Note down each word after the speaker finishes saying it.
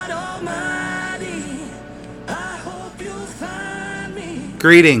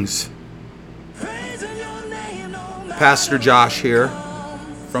Greetings. Pastor Josh here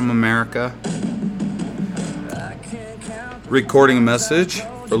from America, recording a message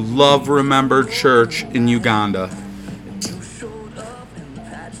for Love Remembered Church in Uganda.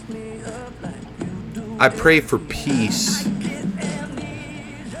 I pray for peace.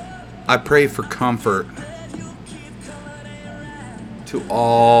 I pray for comfort to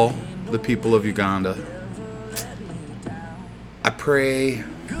all the people of Uganda. I pray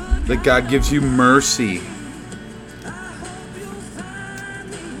that God gives you mercy.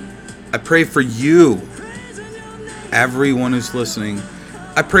 I pray for you, everyone who's listening.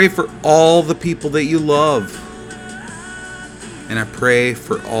 I pray for all the people that you love. And I pray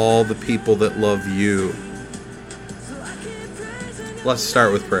for all the people that love you. Let's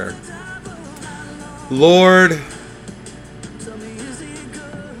start with prayer. Lord,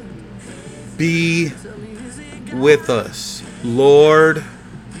 be with us. Lord,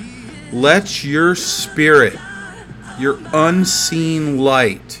 let your spirit, your unseen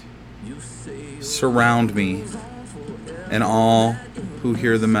light, surround me and all who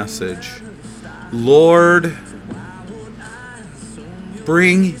hear the message. Lord,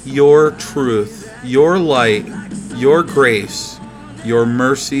 bring your truth, your light, your grace, your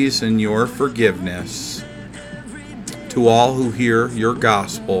mercies, and your forgiveness to all who hear your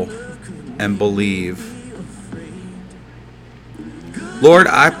gospel and believe. Lord,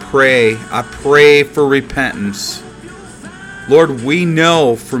 I pray for repentance. Lord, we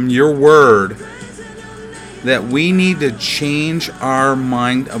know from your word that we need to change our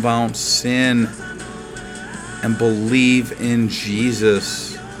mind about sin and believe in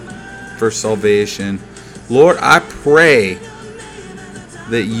Jesus for salvation. Lord, I pray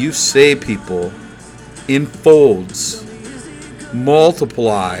that you save people in folds,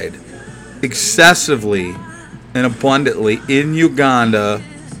 multiplied, excessively and abundantly in Uganda,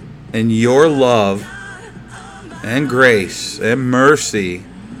 and your love and grace and mercy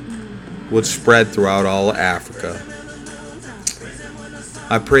would spread throughout all of Africa.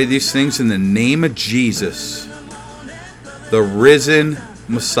 I pray these things in the name of Jesus, the risen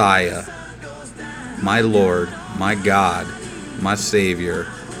Messiah, my Lord, my God, my Savior.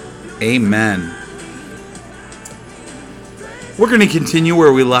 Amen. We're going to continue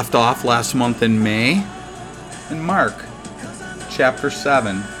where we left off last month in May, in Mark chapter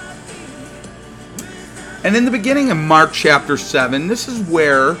 7. And in the beginning of Mark chapter 7, this is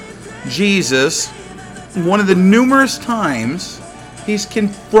where Jesus, one of the numerous times, he's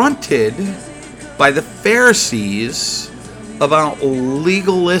confronted by the Pharisees about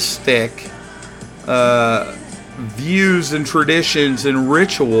legalistic views and traditions and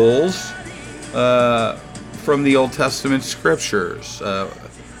rituals from the Old Testament scriptures,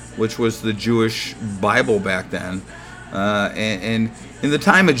 which was the Jewish Bible back then. And in the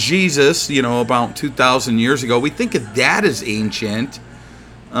time of Jesus, about 2,000 years ago, we think of that as ancient.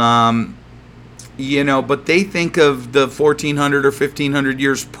 But they think of the 1,400 or 1,500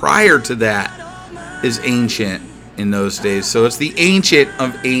 years prior to that as ancient in those days. So it's the ancient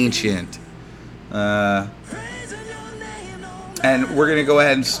of ancient. And we're going to go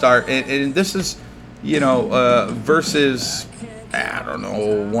ahead and start. And this is, verses,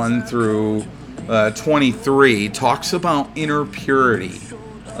 1 through 23, talks about inner purity.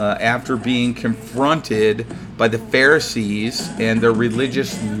 After being confronted by the Pharisees and their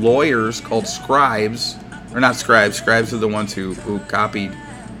religious lawyers called scribes, or not scribes, scribes are the ones who copied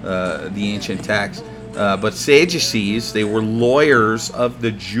the ancient text, but Sadducees, they were lawyers of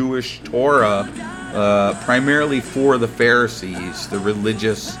the Jewish Torah, primarily for the Pharisees, the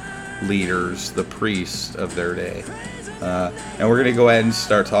religious leaders, the priests of their day. And we're going to go ahead and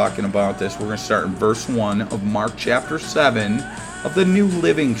start talking about this. We're going to start in verse 1 of Mark chapter 7 of the New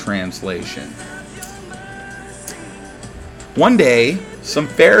Living Translation. One day, some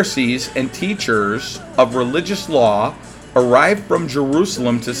Pharisees and teachers of religious law arrived from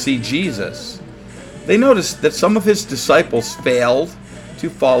Jerusalem to see Jesus. They noticed that some of his disciples failed to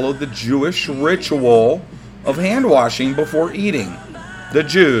follow the Jewish ritual of hand washing before eating. The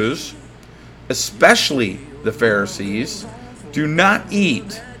Jews, especially the Pharisees, do not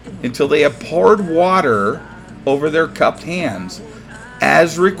eat until they have poured water over their cupped hands,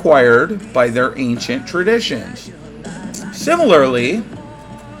 as required by their ancient traditions. Similarly,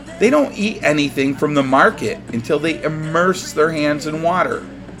 they don't eat anything from the market until they immerse their hands in water.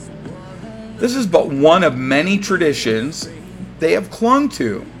 This is but one of many traditions they have clung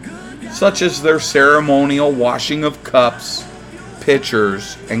to, such as their ceremonial washing of cups,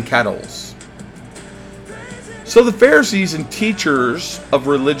 pitchers, and kettles. So the Pharisees and teachers of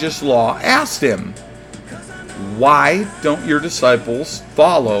religious law asked him, "Why don't your disciples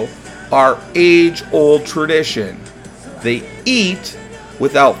follow our age-old tradition? They eat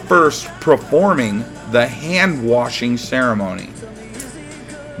without first performing the hand-washing ceremony."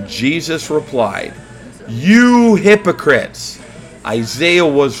 Jesus replied, "You hypocrites! Isaiah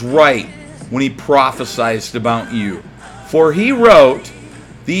was right when he prophesied about you. For he wrote,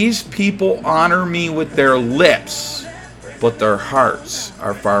 'These people honor me with their lips, but their hearts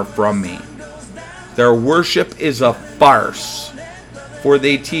are far from me. Their worship is a farce, for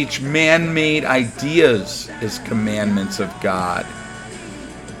they teach man-made ideas as commandments of God.'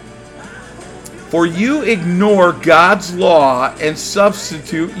 For you ignore God's law and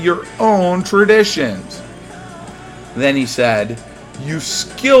substitute your own traditions." Then he said, "You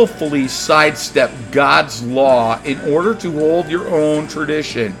skillfully sidestep God's law in order to hold your own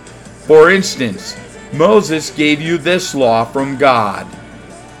tradition. For instance, Moses gave you this law from God: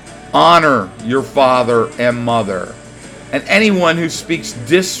 'Honor your father and mother,' and anyone who speaks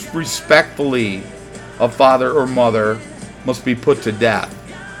disrespectfully of father or mother must be put to death.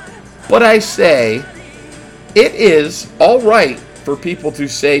 But I say, it is all right for people to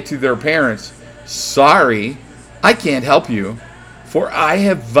say to their parents, 'Sorry, I can't help you, for I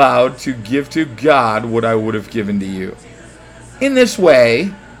have vowed to give to God what I would have given to you.' In this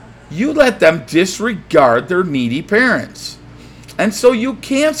way, you let them disregard their needy parents. And so you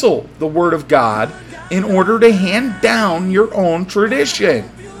cancel the word of God in order to hand down your own tradition."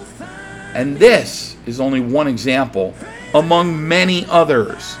 And this is only one example among many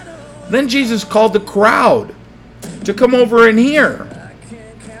others. Then Jesus called the crowd to come over and hear.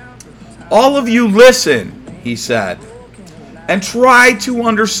 "All of you listen," he said, "and try to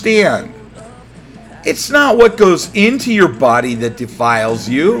understand. It's not what goes into your body that defiles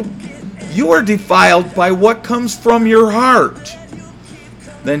you. You are defiled by what comes from your heart."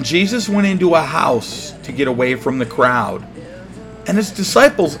 Then Jesus went into a house to get away from the crowd, and his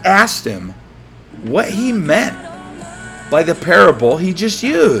disciples asked him what he meant by the parable he just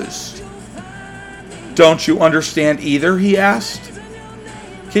used. "Don't you understand either?" he asked.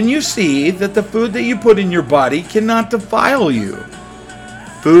 "Can you see that the food that you put in your body cannot defile you?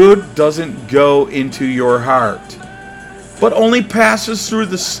 Food doesn't go into your heart, but only passes through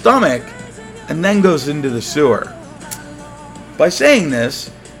the stomach and then goes into the sewer." By saying this,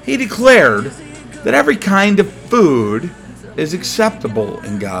 he declared that every kind of food is acceptable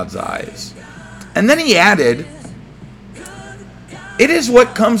in God's eyes. And then he added, "It is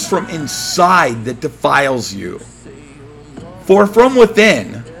what comes from inside that defiles you. For from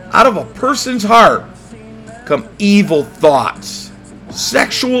within, out of a person's heart, come evil thoughts,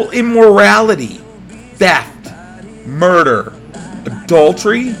 sexual immorality, theft, murder,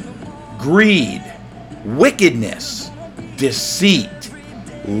 adultery, greed, wickedness, deceit,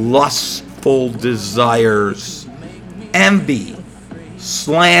 lustful desires, envy,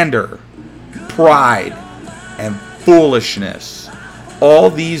 slander, pride, and foolishness. All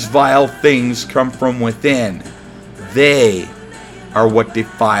these vile things come from within. They are what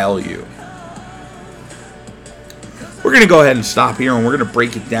defile you." We're going to go ahead and stop here, and we're going to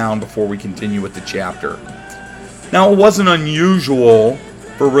break it down before we continue with the chapter. Now, it wasn't unusual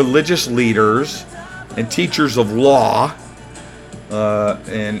for religious leaders and teachers of law,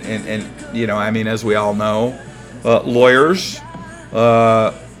 and you know, I mean, as we all know, lawyers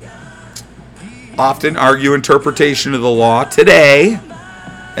often argue interpretation of the law today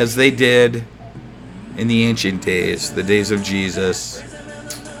as they did in the ancient days, the days of Jesus,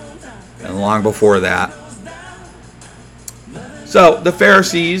 and long before that. So the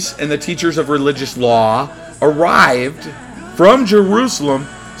Pharisees and the teachers of religious law arrived from Jerusalem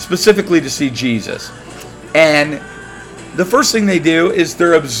specifically to see Jesus. And the first thing they do is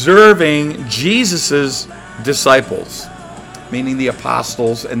they're observing Jesus's disciples, meaning the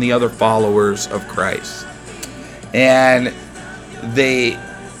apostles and the other followers of Christ. And they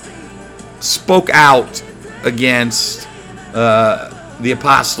spoke out against the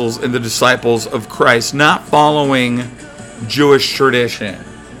apostles and the disciples of Christ not following Jewish tradition.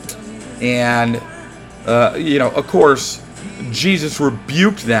 And, of course, Jesus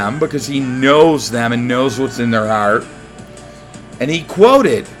rebuked them because he knows them and knows what's in their heart. And he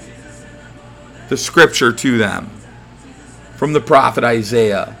quoted the scripture to them from the prophet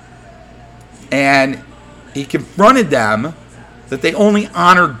Isaiah. And he confronted them that they only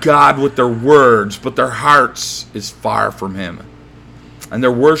honor God with their words, but their hearts is far from him. And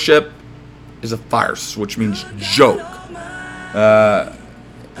their worship is a farce, which means joke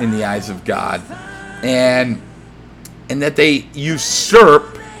in the eyes of God. And that they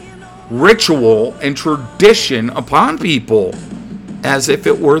usurp ritual and tradition upon people as if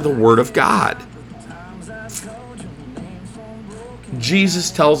it were the Word of God.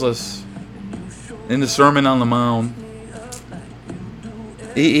 Jesus tells us in the Sermon on the Mount,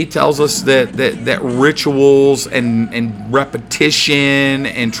 he tells us that rituals and repetition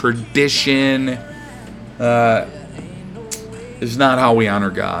and tradition is not how we honor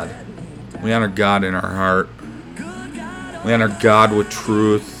God. We honor God in our heart. We honor God with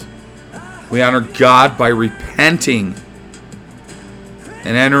truth. We honor God by repenting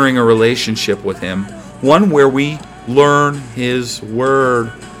and entering a relationship with Him, one where we learn His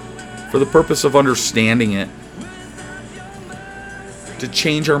Word for the purpose of understanding it, to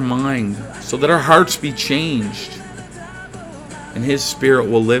change our mind so that our hearts be changed and His Spirit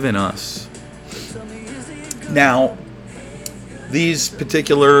will live in us. Now, these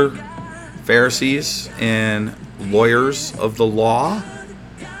particular Pharisees and lawyers of the law,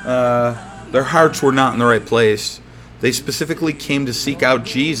 their hearts were not in the right place. They specifically came to seek out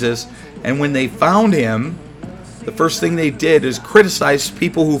Jesus, and when they found Him, the first thing they did is criticize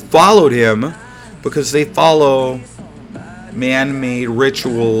people who followed Him because they follow man-made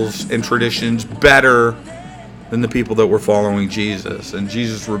rituals and traditions better than the people that were following Jesus. And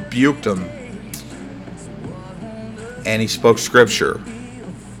Jesus rebuked them, and He spoke Scripture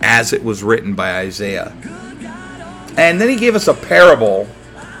as it was written by Isaiah. And then He gave us a parable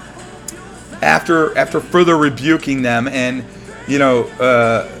after further rebuking them and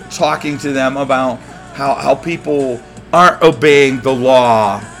talking to them about how people aren't obeying the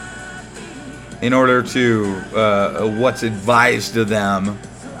law in order to what's advised to them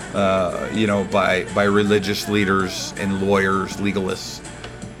by religious leaders and lawyers, legalists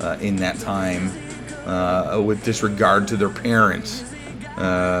in that time, with disregard to their parents.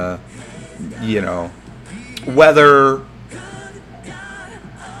 Whether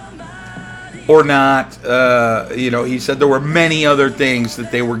or not, he said there were many other things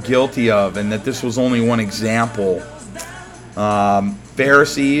that they were guilty of, and that this was only one example.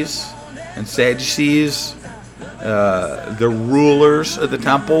 Pharisees and Sadducees, the rulers of the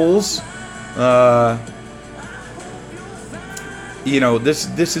temples,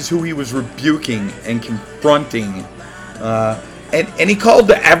 this is who He was rebuking and confronting, and He called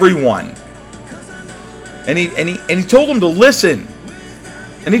to everyone, and he told them to listen.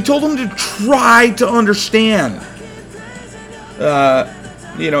 And He told them to try to understand.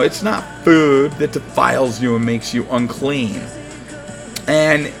 It's not food that defiles you and makes you unclean.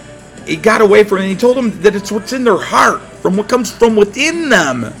 And He got away from it, and He told them that it's what's in their heart, from what comes from within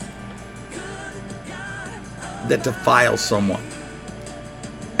them, that defiles someone.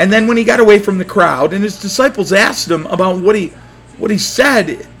 And then when He got away from the crowd, and His disciples asked Him about what he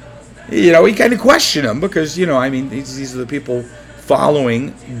said, He kind of questioned them, because, these are the people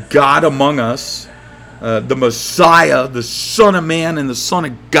following God among us, the Messiah, the Son of Man and the Son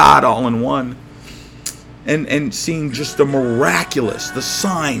of God all in one, and seeing just the miraculous, the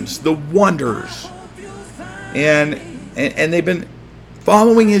signs, the wonders, and they've been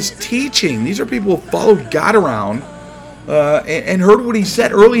following His teaching. These are people who followed God around and heard what He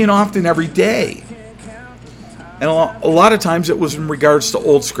said early and often every day. And a lot of times it was in regards to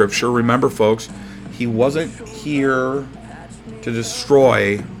old Scripture. Remember, folks, He wasn't here to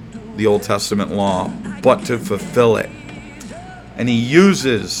destroy the Old Testament law, but to fulfill it. And He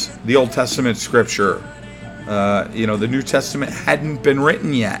uses the Old Testament Scripture. The New Testament hadn't been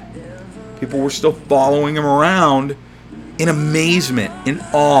written yet. People were still following Him around in amazement, in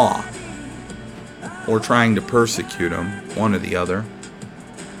awe, or trying to persecute Him, one or the other.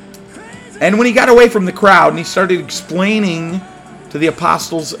 And when He got away from the crowd and He started explaining to the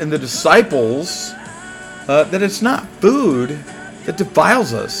apostles and the disciples that it's not food that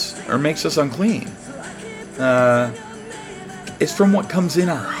defiles us or makes us unclean. It's from what comes in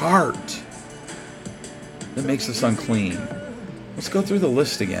our heart that makes us unclean. Let's go through the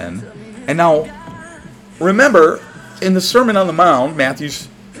list again. And now, remember, in the Sermon on the Mount, Matthew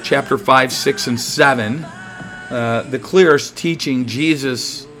chapter 5, 6, and 7, the clearest teaching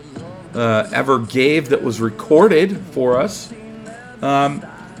Jesus ever gave that was recorded for us,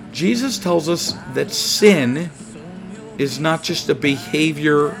 Jesus tells us that sin is not just a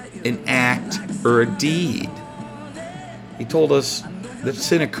behavior, an act, or a deed. He told us that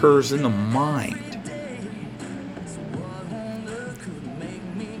sin occurs in the mind.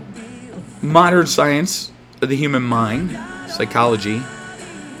 Modern science of the human mind, psychology,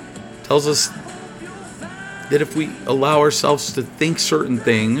 tells us that if we allow ourselves to think certain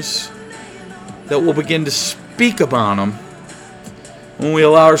things, that we'll begin to speak about them. When we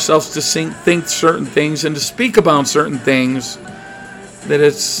allow ourselves to think certain things and to speak about certain things, that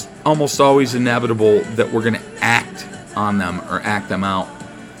it's almost always inevitable that we're going to act on them or act them out.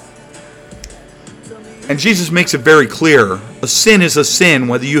 And Jesus makes it very clear. A sin is a sin,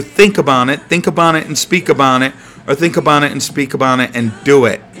 whether you think about it and speak about it, or think about it and speak about it and do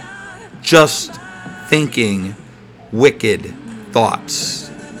it. Just thinking wicked thoughts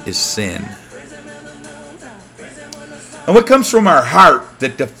is sin. And what comes from our heart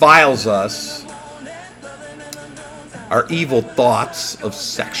that defiles us are evil thoughts of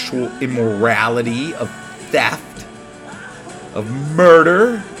sexual immorality, of theft, of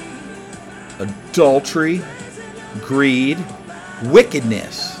murder, adultery, greed,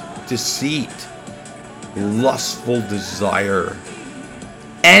 wickedness, deceit, lustful desire,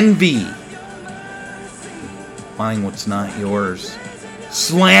 envy, buying what's not yours,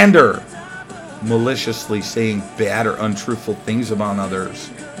 slander, maliciously saying bad or untruthful things about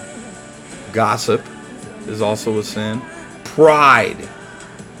others, gossip is also a sin, pride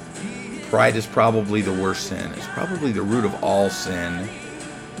is probably the worst sin. It's probably the root of all sin.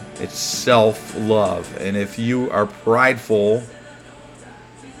 It's self-love. And if you are prideful,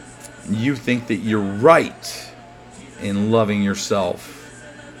 you think that you're right in loving yourself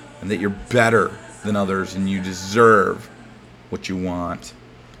and that you're better than others and you deserve what you want.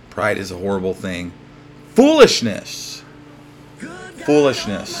 Pride is a horrible thing. Foolishness.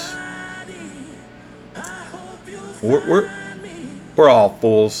 We're all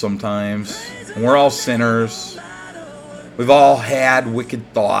fools sometimes. And we're all sinners. We've all had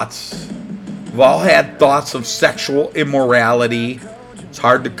wicked thoughts. We've all had thoughts of sexual immorality. It's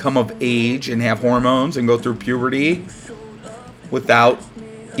hard to come of age and have hormones and go through puberty without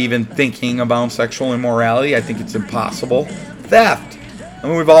even thinking about sexual immorality. I think it's impossible. Theft. I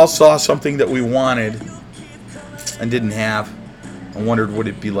mean, we've all saw something that we wanted and didn't have and wondered what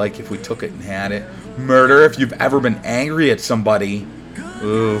it'd be like if we took it and had it. Murder. If you've ever been angry at somebody,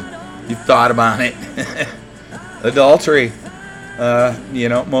 ooh, you've thought about it. Adultery.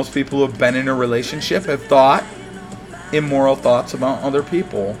 Most people who have been in a relationship have thought immoral thoughts about other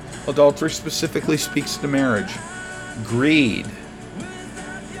people. Adultery specifically speaks to marriage. Greed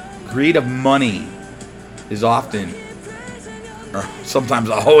of money is often, or sometimes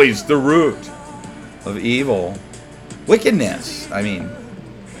always, the root of evil. Wickedness. I mean,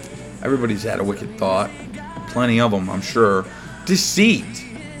 everybody's had a wicked thought. Plenty of them, I'm sure. Deceit.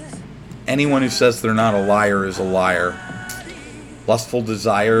 Anyone who says they're not a liar is a liar. Lustful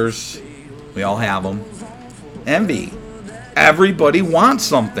desires. We all have them. Envy. Everybody wants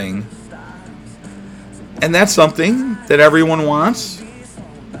something. And that's something that everyone wants.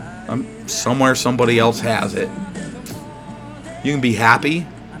 Somewhere somebody else has it. You can be happy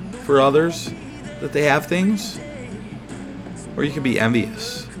for others that they have things. Or you can be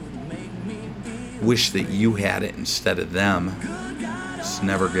envious. Wish that you had it instead of them. It's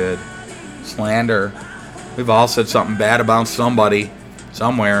never good. Slander. We've all said something bad about somebody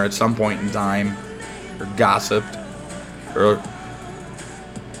somewhere at some point in time, or gossiped, or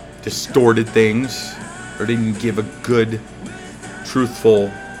distorted things, or didn't give a good, truthful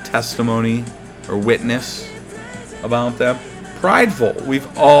testimony or witness about them. Prideful. We've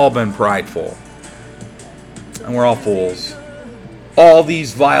all been prideful. And we're all fools. All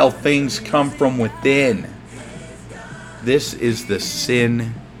these vile things come from within. This is the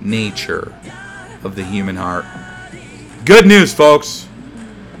sin nature of the human heart. Good news, folks.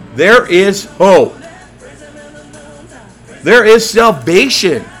 There is hope. There is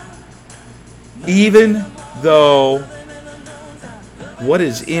salvation. Even though what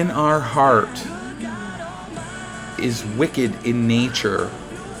is in our heart is wicked in nature.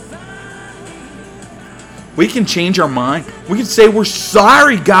 We can change our mind. We can say, we're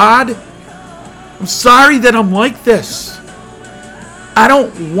sorry, God. I'm sorry that I'm like this. I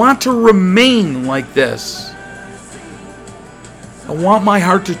don't want to remain like this. I want my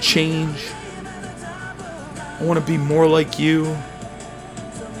heart to change. I want to be more like you.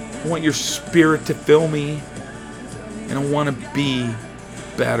 I want your spirit to fill me. And I want to be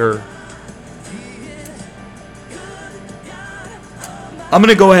better. I'm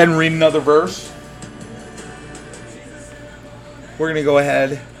going to go ahead and read another verse. We're going to go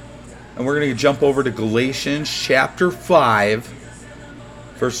ahead and we're going to jump over to Galatians chapter 5,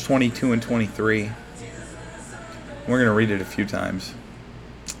 verse 22 and 23. We're going to read it a few times.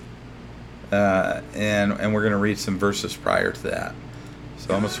 And we're going to read some verses prior to that.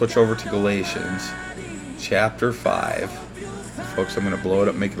 So I'm going to switch over to Galatians chapter 5. Folks, I'm going to blow it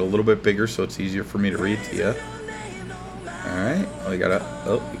up, make it a little bit bigger so it's easier for me to read to you. Alright,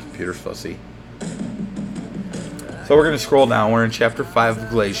 the computer's fussy. So we're going to scroll down. We're in chapter 5 of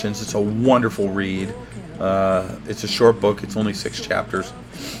Galatians. It's a wonderful read. It's a short book. It's only 6 chapters.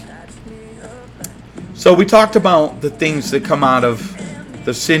 So we talked about the things that come out of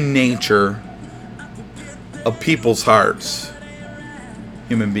the sin nature of people's hearts.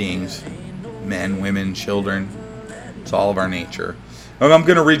 Human beings, men, women, children. It's all of our nature. And I'm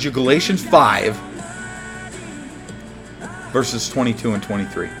going to read you Galatians 5, verses 22 and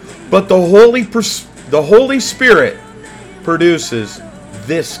 23. But the Holy Spirit produces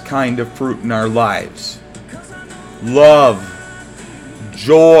this kind of fruit in our lives: love,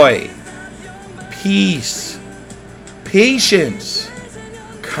 joy, peace, patience,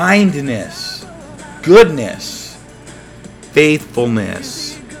 kindness, goodness,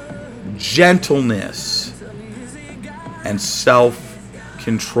 faithfulness, gentleness, and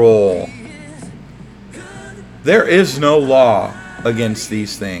self-control. There is no law against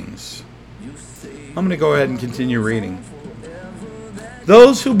these things. I'm going to go ahead and continue reading.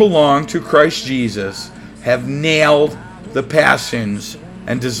 Those who belong to Christ Jesus have nailed the passions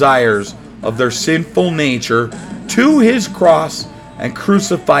and desires of their sinful nature to his cross and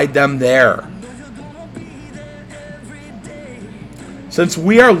crucified them there. Since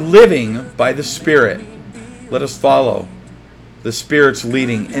we are living by the Spirit, let us follow the Spirit's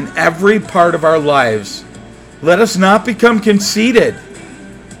leading in every part of our lives. Let us not become conceited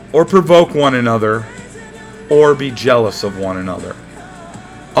or provoke one another or be jealous of one another.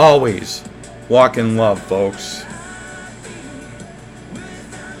 Always walk in love, folks.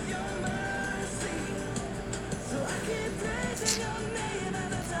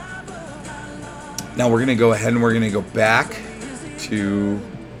 Now we're going to go ahead and we're going to go back to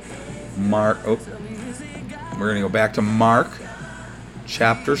Mark. We're going to go back to Mark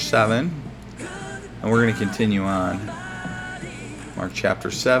chapter 7. And we're going to continue on. Mark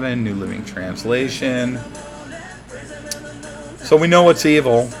chapter 7, New Living Translation. So we know what's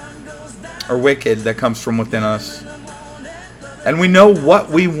evil or wicked that comes from within us. And we know what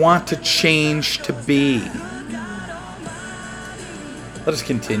we want to change to be. Let us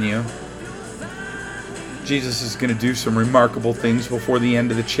continue. Jesus is going to do some remarkable things before the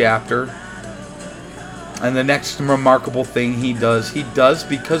end of the chapter. And the next remarkable thing he does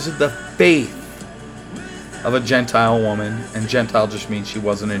because of the faith of a Gentile woman. And Gentile just means she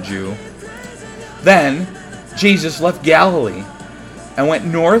wasn't a Jew. Then Jesus left Galilee and went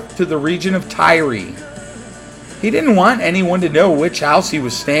north to the region of Tyre. He didn't want anyone to know which house he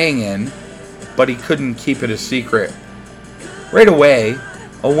was staying in, but he couldn't keep it a secret. Right away,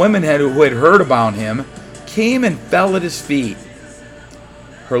 a woman who had heard about him came and fell at his feet.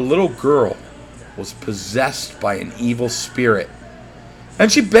 Her little girl was possessed by an evil spirit,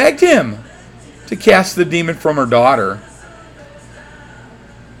 and she begged him to cast the demon from her daughter.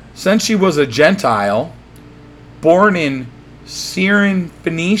 Since she was a Gentile, born in Syrian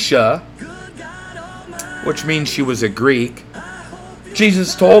Phoenicia, which means she was a Greek,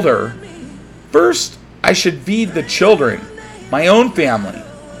 Jesus told her, "First, I should feed the children, my own family,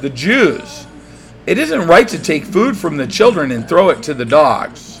 the Jews. It isn't right to take food from the children and throw it to the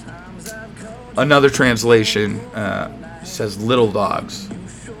dogs." Another translation says little dogs.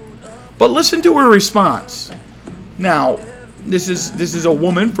 But listen to her response. Now, this is a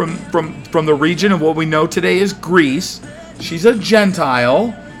woman from the region of what we know today as Greece. She's a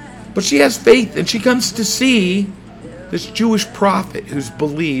Gentile, but she has faith, and she comes to see this Jewish prophet who's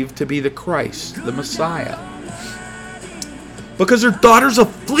believed to be the Christ, the Messiah. Because her daughter's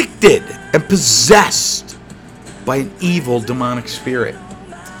afflicted and possessed by an evil demonic spirit.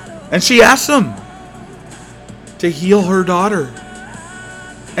 And she asks him to heal her daughter.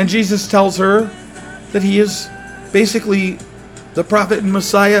 And Jesus tells her that he is basically the prophet and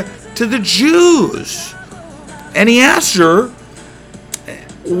Messiah to the Jews. And he asks her,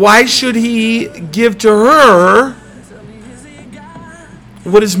 why should he give to her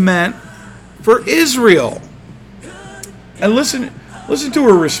what is meant for Israel? And listen to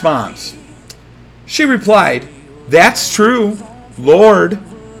her response. She replied, "That's true, Lord.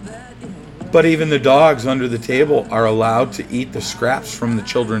 But even the dogs under the table are allowed to eat the scraps from the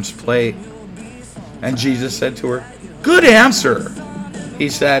children's plate." And Jesus said to her, "Good answer." He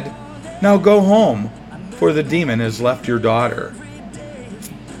said, "Now go home, for the demon has left your daughter."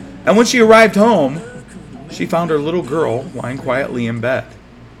 And when she arrived home, she found her little girl lying quietly in bed,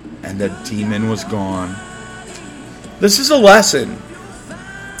 and the demon was gone. This is a lesson.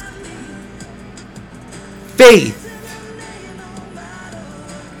 Faith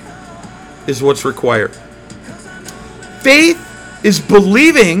is what's required. Faith is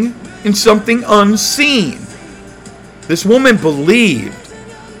believing in something unseen. This woman believed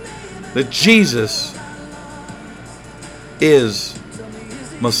that Jesus is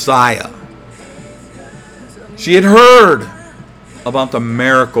Messiah. She had heard about the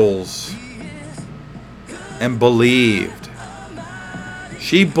miracles and believed.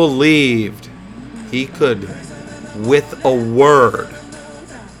 She believed he could, with a word,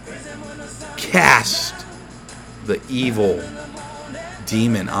 cast the evil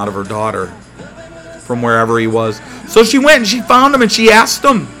demon out of her daughter from wherever he was. So she went and she found him and she asked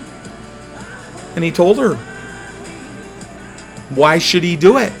him. And he told her. Why should he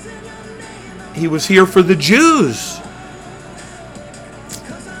do it? He was here for the Jews.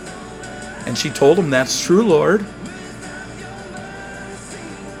 And she told him, that's true, Lord.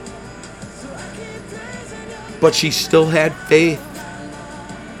 But she still had faith.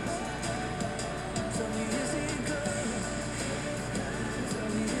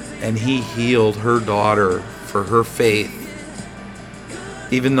 And he healed her daughter for her faith,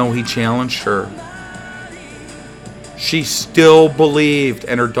 even though he challenged her. She still believed,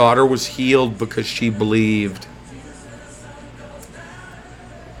 and her daughter was healed because she believed.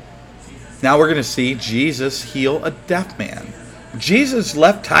 Now we're going to see Jesus heal a deaf man. Jesus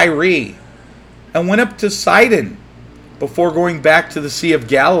left Tyre and went up to Sidon before going back to the Sea of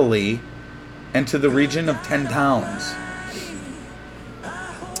Galilee and to the region of 10 towns.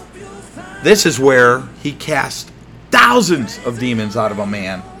 This is where he cast thousands of demons out of a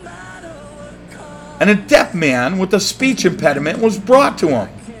man. And a deaf man with a speech impediment was brought to him.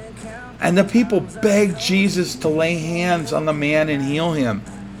 And the people begged Jesus to lay hands on the man and heal him.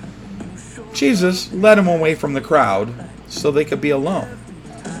 Jesus led him away from the crowd so they could be alone.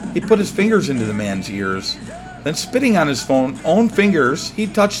 He put his fingers into the man's ears. Then spitting on his own fingers, he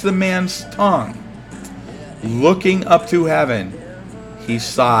touched the man's tongue. Looking up to heaven, he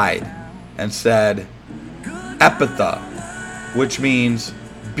sighed and said, Ephphatha, which means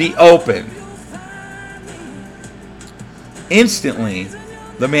be open. Instantly,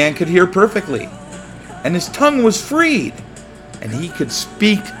 the man could hear perfectly, and his tongue was freed, and he could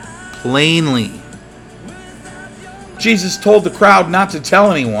speak plainly. Jesus told the crowd not to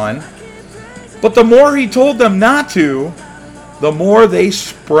tell anyone, but the more he told them not to, the more they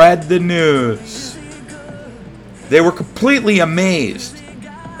spread the news. They were completely amazed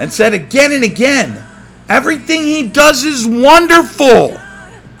and said again and again, everything he does is wonderful.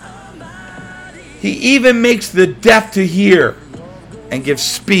 He even makes the deaf to hear and gives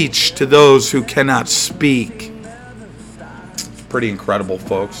speech to those who cannot speak. It's pretty incredible,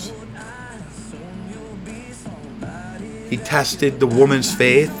 folks. He tested the woman's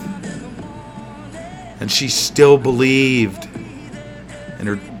faith, and she still believed, and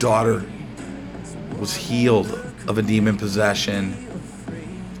her daughter was healed of a demon possession.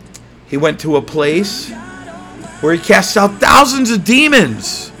 He went to a place where he cast out thousands of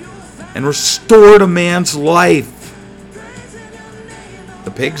demons and restored a man's life.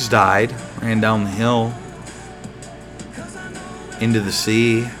 The pigs died, ran down the hill into the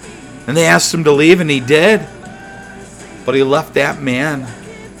sea, and they asked him to leave, and he did. But he left that man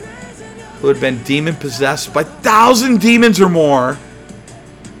who had been demon possessed by 1,000 demons or more,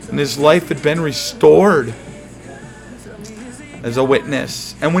 and his life had been restored as a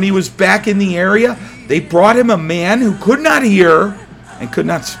witness. And when he was back in the area, they brought him a man who could not hear and could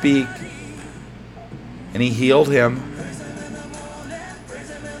not speak, and he healed him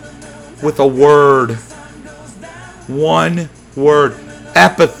with a word. One word,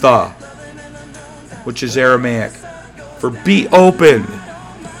 Ephphatha, which is Aramaic for be opened.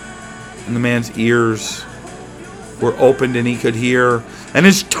 And the man's ears were opened and he could hear, and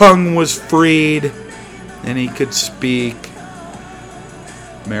his tongue was freed and he could speak.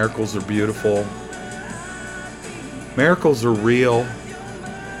 Miracles are beautiful. Miracles are real.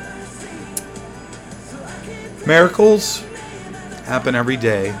 Miracles happen every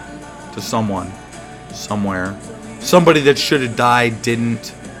day to someone, somewhere. Somebody that should have died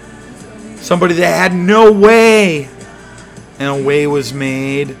didn't. Somebody that had no way, and a way was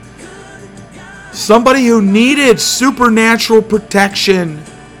made. Somebody who needed supernatural protection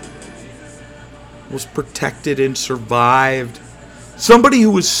was protected and survived. Somebody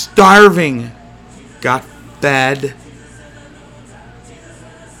who was starving got fed.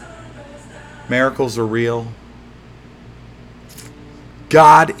 Miracles are real.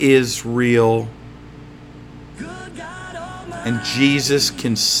 God is real. And Jesus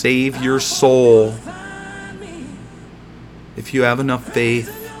can save your soul if you have enough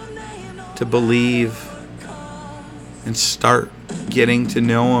faith to believe and start getting to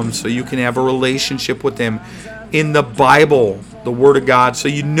know Him so you can have a relationship with Him in the Bible, the Word of God, so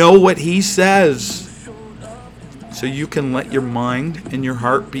you know what He says, so you can let your mind and your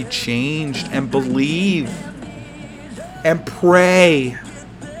heart be changed and believe and pray.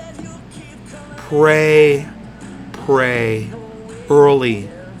 Pray early,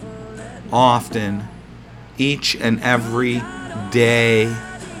 often, each and every day.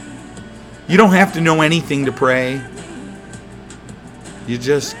 You don't have to know anything to pray. You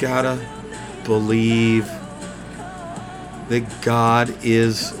just gotta believe that God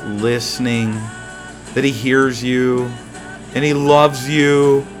is listening, that He hears you, and He loves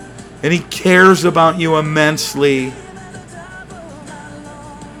you, and He cares about you immensely.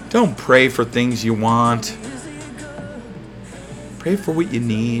 Don't pray for things you want. Pray for what you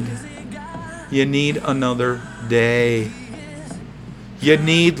need. You need another day. You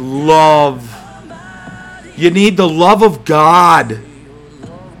need love. You need the love of God.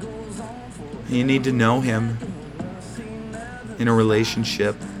 You need to know Him in a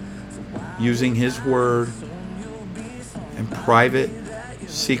relationship, using His Word and private,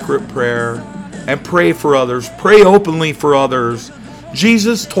 secret prayer, and pray for others. Pray openly for others.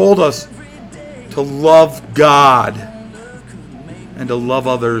 Jesus told us to love God and to love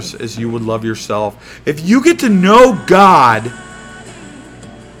others as you would love yourself. If you get to know God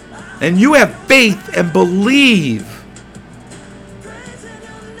and you have faith and believe,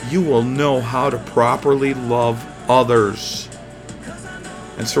 you will know how to properly love others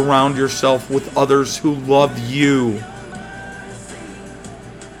and surround yourself with others who love you.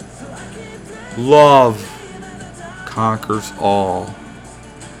 Love conquers all.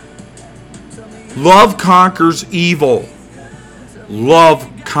 Love conquers evil. Love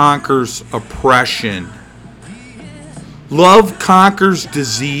conquers oppression. Love conquers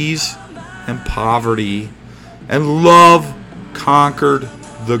disease and poverty. And love conquered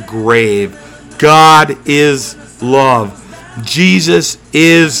the grave. God is love. Jesus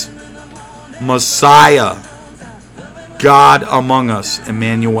is Messiah. God among us,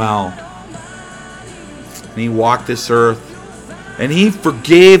 Emmanuel. And He walked this earth. And He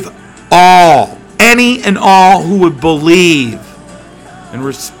forgave all, any and all who would believe and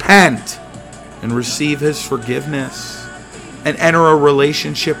repent and receive His forgiveness and enter a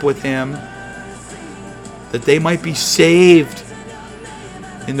relationship with Him, that they might be saved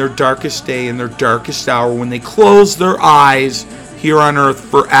in their darkest day, in their darkest hour, when they close their eyes here on earth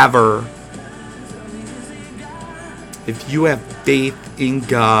forever. If you have faith in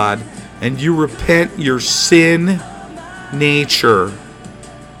God and you repent your sin nature,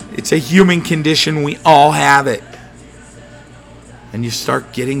 it's a human condition, we all have it, and you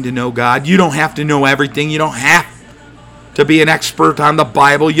start getting to know God. You don't have to know everything. You don't have to be an expert on the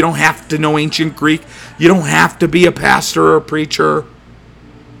Bible. You don't have to know ancient Greek. You don't have to be a pastor or a preacher.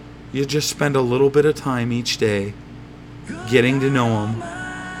 You just spend a little bit of time each day getting to know Him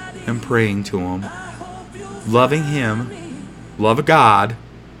and praying to Him, loving Him, love God,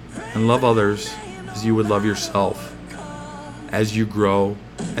 and love others as you would love yourself, as you grow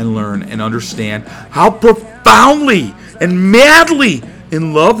and learn and understand how profoundly and madly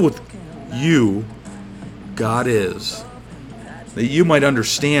in love with you God is, that you might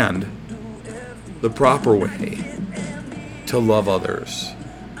understand the proper way to love others.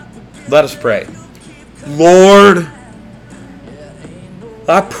 Let us pray. Lord,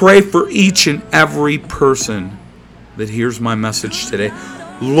 I pray for each and every person that hears my message today.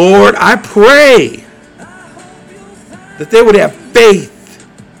 Lord, I pray that they would have faith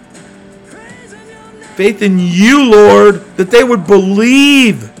in you, Lord, that they would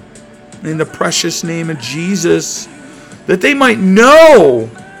believe in the precious name of Jesus, that they might know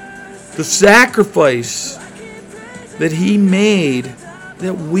the sacrifice that He made,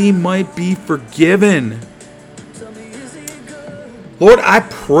 that we might be forgiven. Lord, I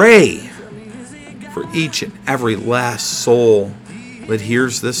pray for each and every last soul that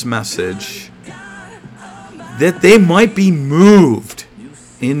hears this message, that they might be moved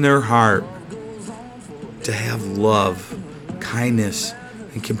in their heart to have love, kindness,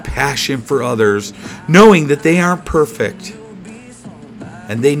 and compassion for others, knowing that they aren't perfect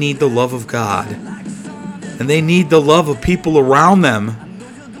and they need the love of God and they need the love of people around them,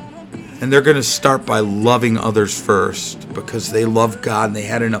 and they're going to start by loving others first because they love God and they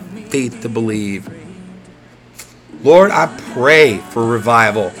had enough faith to believe. Lord, I pray for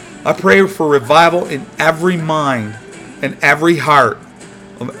revival. I pray for revival in every mind and every heart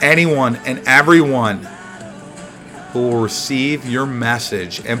of anyone and everyone who will receive your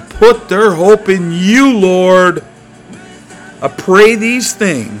message and put their hope in you, Lord. I pray these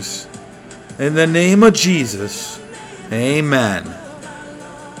things in the name of Jesus. Amen.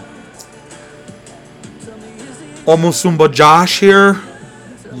 Omusumba Josh here,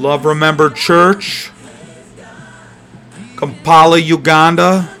 Love Remember Church, Kampala,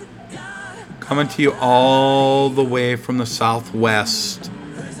 Uganda, coming to you all the way from the Southwest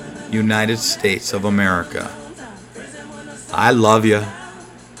United States of America. I love you.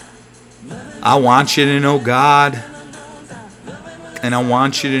 I want you to know God, and I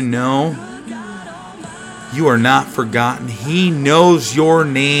want you to know you are not forgotten. He knows your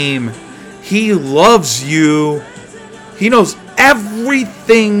name. He loves you. He knows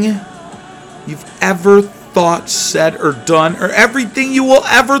everything you've ever thought, said, or done, or everything you will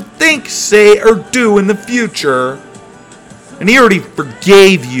ever think, say, or do in the future. And He already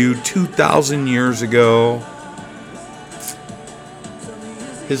forgave you 2,000 years ago.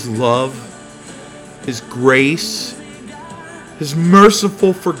 His love, His grace, His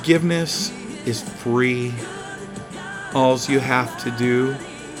merciful forgiveness is free. All you have to do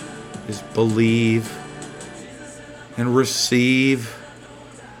is believe and receive.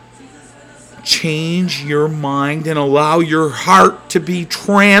 Change your mind and allow your heart to be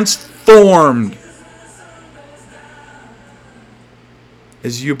transformed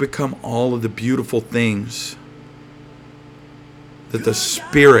as you become all of the beautiful things that the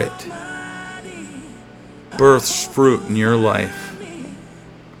Spirit births fruit in your life.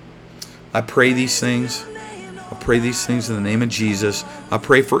 I pray these things. I pray these things in the name of Jesus. I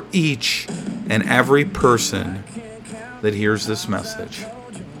pray for each and every person that hears this message,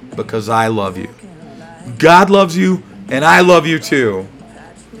 because I love you. God loves you, and I love you too.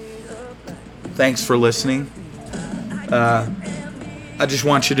 Thanks for listening. I just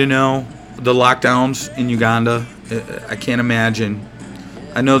want you to know the lockdowns in Uganda, I can't imagine.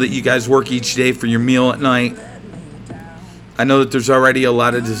 I know that you guys work each day for your meal at night. I know that there's already a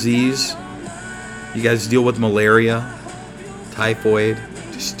lot of disease. You guys deal with malaria, typhoid,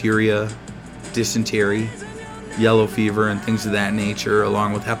 diphtheria, dysentery, yellow fever, and things of that nature,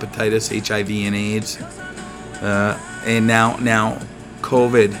 along with hepatitis, HIV, and AIDS. And now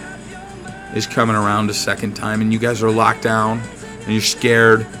COVID is coming around a second time, and you guys are locked down, and you're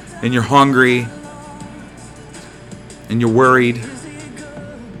scared, and you're hungry, and you're worried.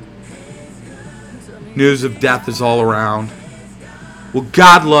 News of death is all around. Well,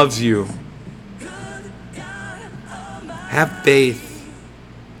 God loves you. Have faith,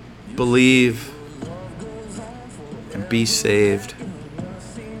 believe, and be saved.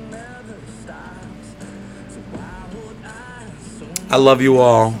 I love you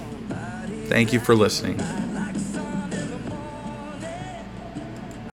all. Thank you for listening.